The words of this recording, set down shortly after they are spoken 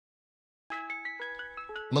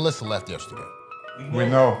Melissa left yesterday. We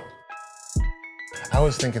know. I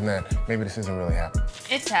was thinking that maybe this isn't really happening.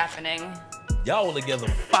 It's happening. Y'all were together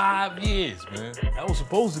 5 years, man. That was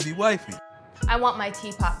supposed to be wifey. I want my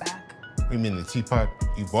teapot back. You mean the teapot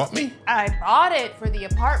you bought me? I bought it for the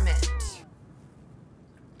apartment.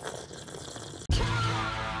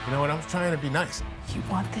 You know what, I was trying to be nice. You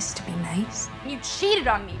want this to be nice? You cheated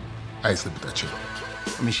on me. I sleep with that chick.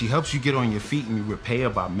 I mean, she helps you get on your feet and you repay her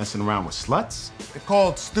by messing around with sluts. They're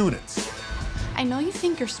called students. I know you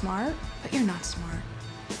think you're smart, but you're not smart.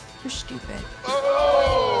 You're stupid.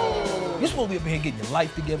 Oh! You're supposed to be up here getting your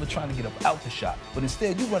life together, trying to get up out the shop. But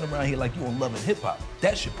instead, you run around here like you on Love and Hip Hop.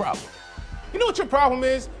 That's your problem. You know what your problem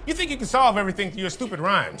is? You think you can solve everything through your stupid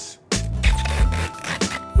rhymes.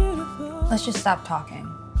 Let's just stop talking,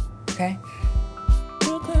 okay?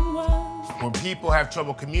 When people have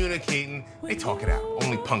trouble communicating, they talk it out.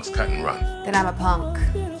 Only punks cut and run. Then I'm a punk.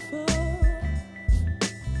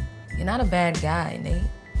 You're not a bad guy, Nate.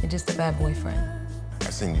 You're just a bad boyfriend.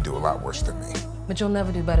 I've seen you do a lot worse than me. But you'll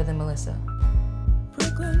never do better than Melissa.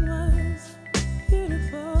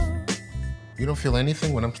 You don't feel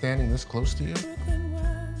anything when I'm standing this close to you?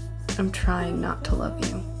 I'm trying not to love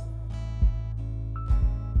you.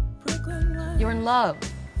 You're in love.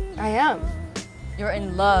 I am. You're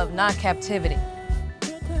in love, not captivity.